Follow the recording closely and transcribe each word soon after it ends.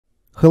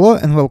Hello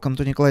and welcome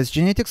to Nikolai's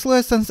genetics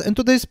lessons, and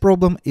today's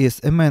problem is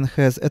a man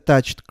has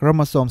attached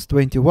chromosomes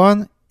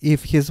 21.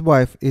 If his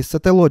wife is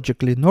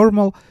cytologically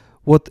normal,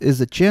 what is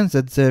the chance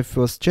that their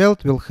first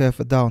child will have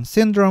a Down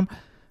syndrome?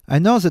 I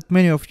know that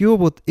many of you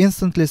would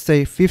instantly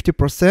say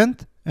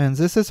 50%, and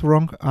this is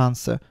wrong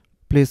answer.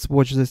 Please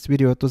watch this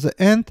video to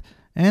the end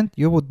and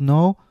you would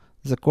know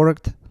the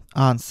correct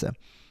answer.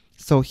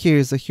 So here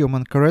is a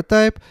human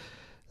karyotype.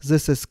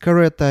 This is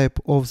karyotype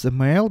of the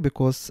male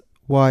because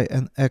Y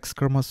and X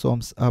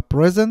chromosomes are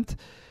present.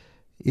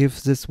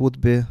 If this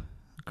would be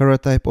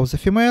karyotype of the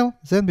female,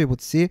 then we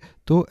would see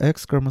two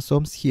X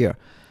chromosomes here.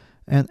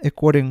 And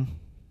according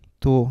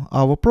to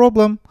our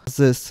problem,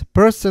 this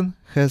person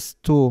has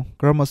two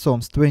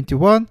chromosomes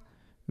 21,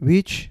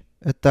 which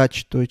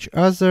attach to each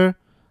other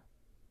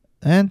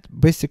and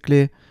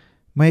basically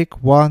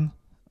make one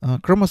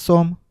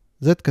chromosome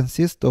that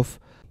consists of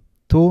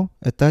two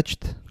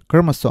attached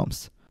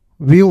chromosomes.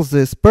 Will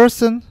this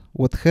person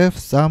would have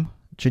some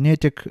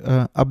genetic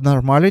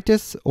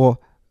abnormalities, or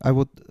I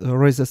would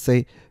rather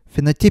say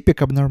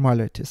phenotypic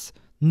abnormalities?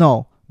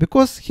 No,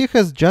 because he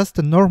has just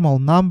a normal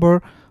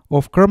number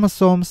of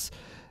chromosomes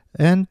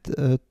and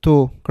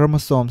two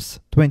chromosomes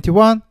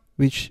 21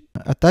 which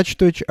attach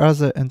to each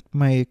other and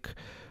make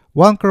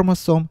one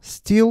chromosome.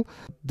 Still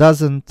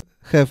doesn't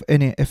have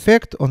any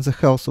effect on the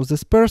health of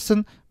this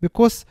person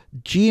because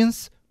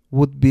genes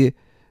would be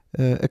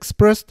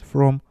expressed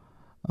from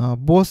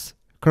both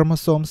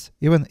chromosomes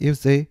even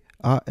if they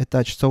are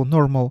attached. So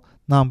normal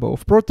number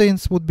of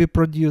proteins would be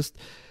produced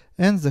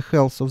and the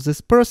health of this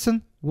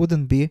person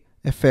wouldn't be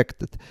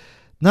affected.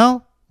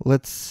 Now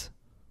let's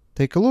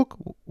take a look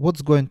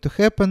what's going to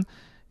happen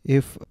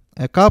if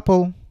a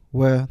couple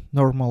were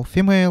normal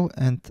female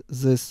and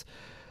this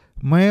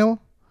male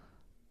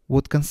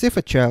would conceive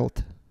a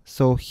child.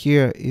 So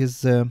here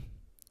is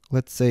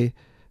let's say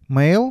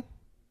male,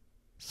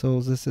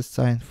 so this is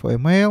sign for a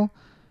male,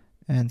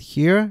 and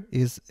here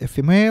is a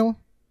female,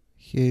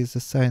 here is a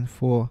sign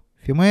for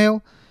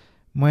female.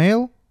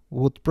 Male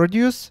would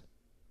produce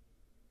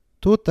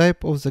two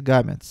types of the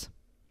gametes.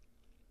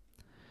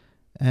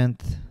 And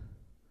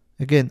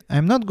again,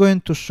 I'm not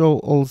going to show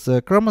all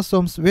the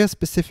chromosomes. We are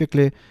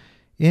specifically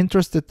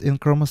interested in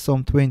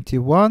chromosome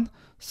 21.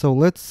 So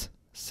let's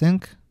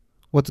think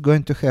what's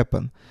going to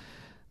happen.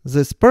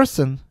 This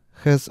person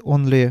has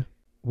only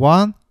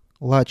one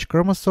large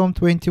chromosome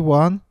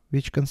 21,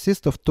 which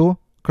consists of two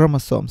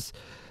chromosomes.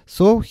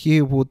 So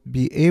he would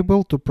be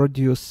able to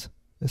produce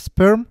a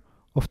sperm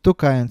of two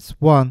kinds.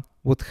 One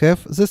would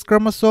have this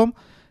chromosome,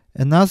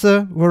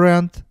 another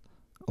variant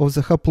of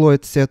the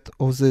haploid set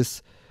of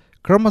these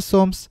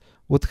chromosomes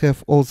would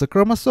have all the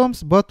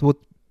chromosomes but would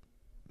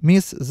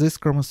miss this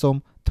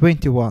chromosome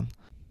 21.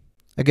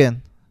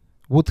 Again,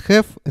 would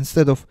have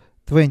instead of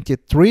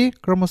 23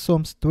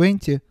 chromosomes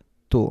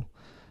 22,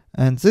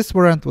 and this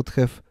variant would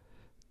have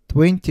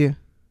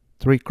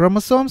 23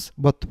 chromosomes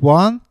but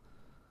one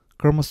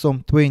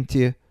chromosome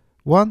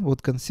 21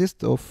 would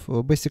consist of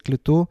basically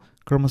two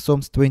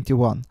chromosomes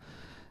 21.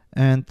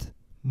 And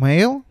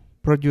male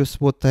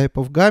produce what type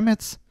of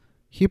gametes?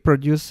 He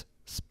produce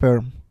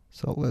sperm.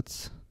 So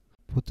let's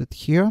put it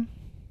here.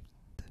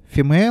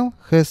 Female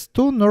has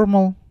two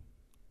normal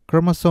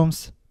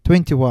chromosomes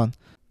 21,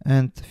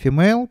 and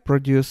female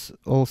produce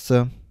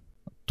also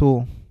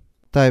two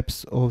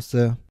types of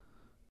the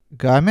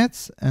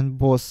gametes, and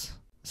both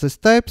these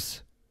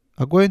types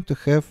are going to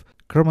have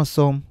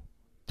chromosome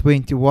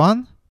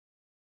 21.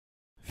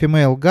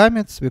 Female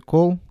gametes we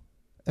call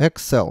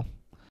XL.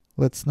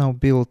 Let's now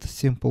build a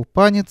simple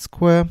Punnett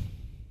square.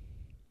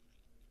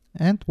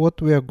 And what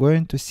we are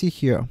going to see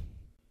here?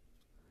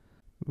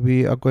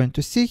 We are going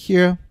to see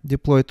here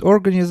diploid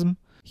organism.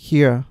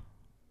 Here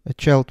a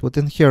child would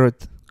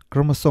inherit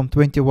chromosome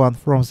 21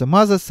 from the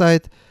mother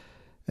side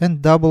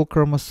and double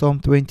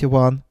chromosome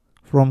 21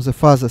 from the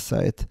father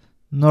side.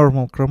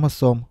 Normal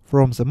chromosome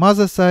from the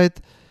mother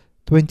side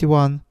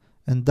 21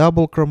 and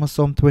double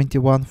chromosome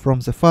 21 from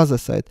the father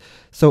side.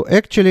 So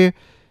actually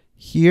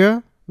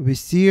here we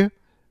see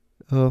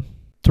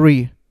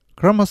three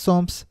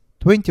chromosomes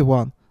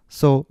 21.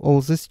 So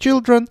all these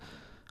children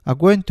are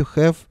going to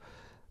have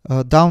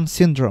Down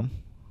syndrome,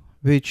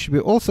 which we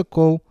also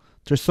call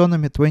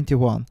trisomy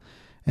 21.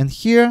 And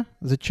here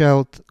the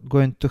child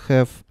going to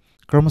have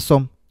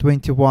chromosome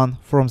 21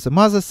 from the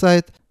mother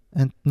side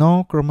and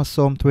no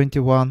chromosome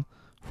 21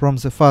 from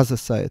the father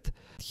side.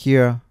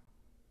 Here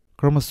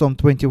chromosome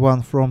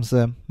 21 from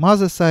the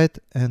mother side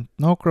and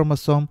no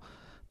chromosome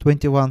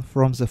 21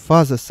 from the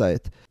father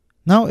side.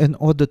 Now, in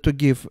order to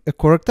give a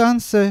correct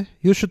answer,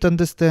 you should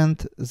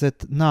understand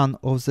that none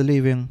of the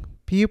living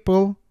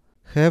people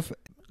have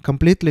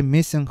completely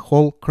missing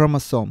whole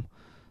chromosome.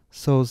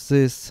 So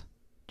these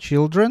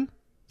children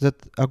that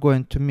are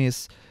going to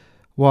miss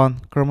one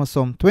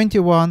chromosome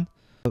 21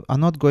 are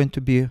not going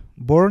to be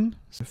born.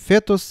 The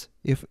fetus,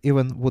 if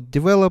even would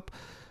develop,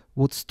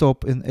 would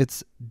stop in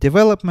its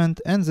development,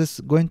 and this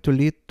is going to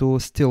lead to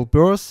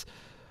stillbirth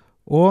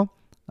or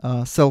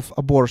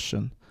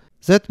self-abortion.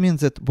 That means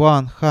that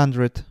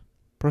 100%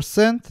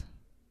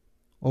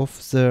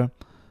 of the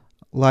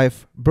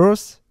live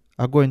births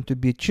are going to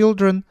be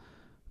children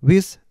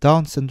with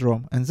Down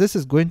syndrome. And this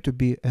is going to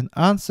be an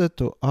answer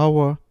to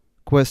our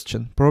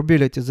question.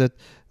 Probability that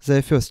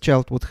their first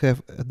child would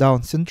have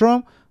Down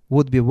syndrome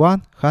would be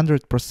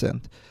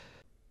 100%.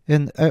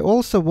 And I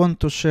also want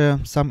to share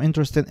some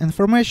interesting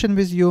information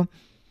with you.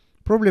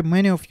 Probably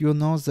many of you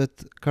know that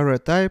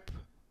karyotype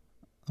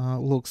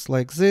looks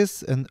like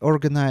this and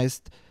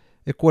organized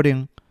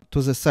according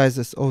to the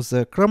sizes of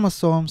the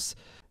chromosomes.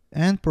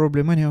 And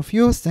probably many of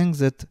you think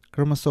that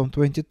chromosome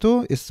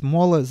 22 is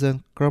smaller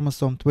than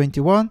chromosome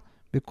 21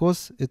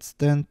 because it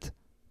stands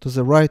to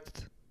the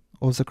right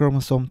of the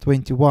chromosome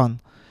 21.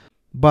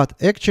 But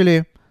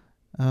actually,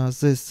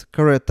 this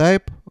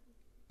karyotype,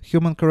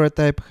 human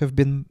karyotype, have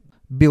been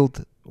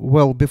built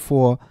well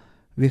before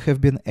we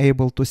have been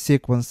able to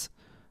sequence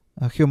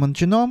a human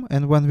genome.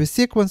 And when we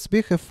sequence,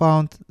 we have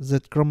found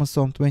that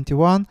chromosome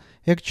 21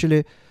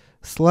 actually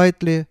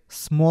slightly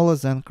smaller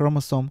than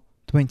chromosome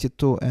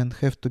 22 and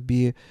have to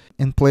be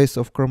in place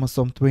of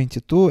chromosome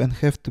 22 and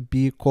have to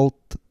be called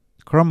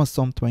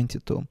chromosome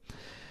 22.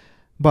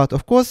 But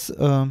of course,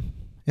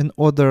 in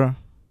order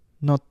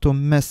not to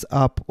mess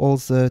up all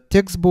the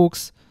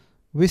textbooks,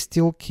 we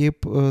still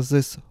keep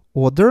this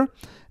order.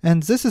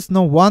 And this is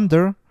no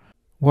wonder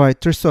why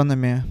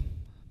trisomy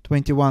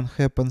 21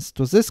 happens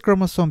to this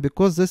chromosome,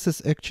 because this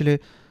is actually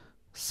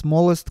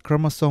smallest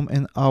chromosome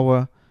in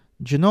our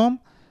genome.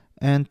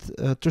 And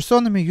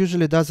trisomy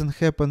usually doesn't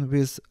happen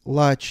with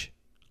large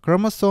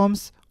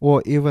chromosomes,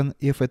 or even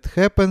if it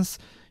happens,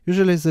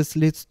 usually this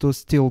leads to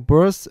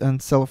stillbirth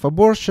and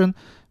self-abortion,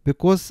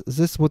 because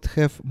this would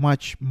have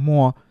much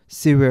more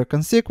severe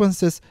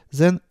consequences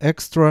than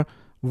extra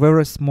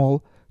very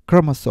small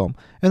chromosome.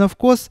 And of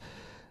course,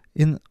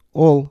 in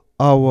all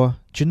our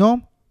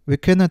genome, we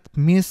cannot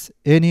miss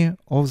any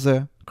of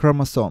the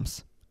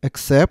chromosomes,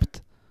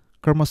 except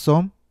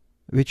chromosome,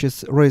 which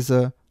is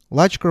rather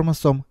large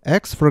chromosome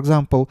X. For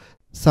example,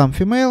 some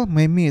female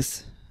may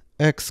miss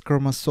X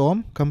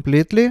chromosome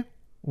completely.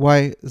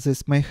 Why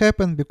this may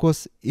happen?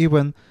 Because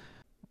even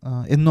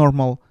in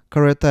normal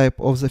karyotype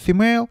of the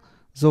female,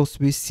 those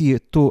we see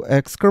two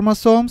X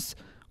chromosomes,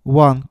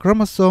 one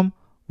chromosome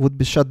would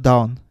be shut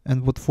down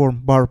and would form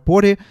bar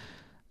body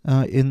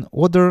in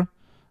order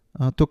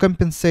to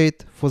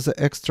compensate for the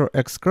extra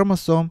X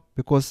chromosome,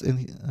 because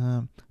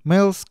in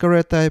male's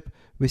karyotype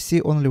we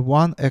see only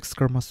one X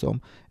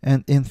chromosome,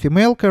 and in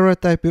female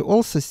karyotype we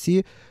also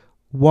see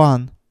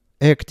one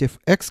active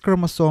X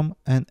chromosome,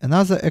 and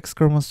another X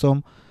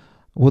chromosome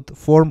would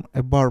form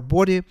a bar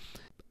body.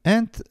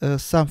 And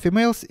some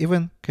females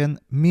even can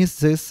miss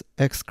this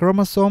X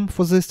chromosome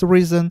for this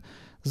reason,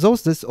 though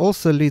this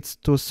also leads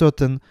to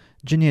certain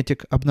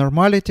genetic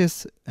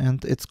abnormalities,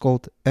 and it's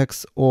called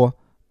XO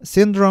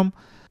syndrome.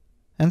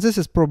 And this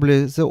is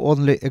probably the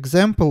only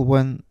example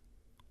when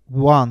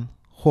one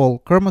whole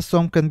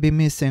chromosome can be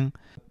missing.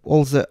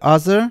 All the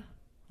other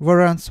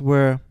variants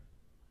where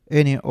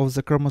any of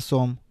the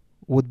chromosome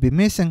would be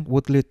missing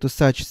would lead to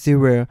such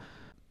severe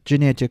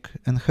genetic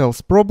and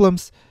health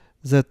problems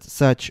that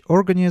such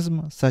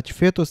organism, such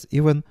fetus,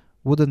 even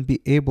wouldn't be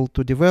able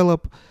to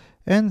develop,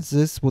 and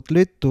this would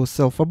lead to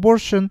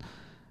self-abortion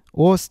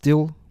or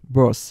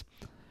stillbirth.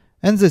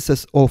 And this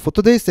is all for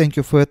today. Thank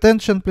you for your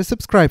attention. Please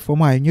subscribe for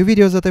my new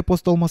videos that I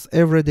post almost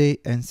every day,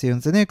 and see you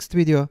in the next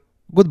video.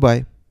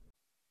 Goodbye.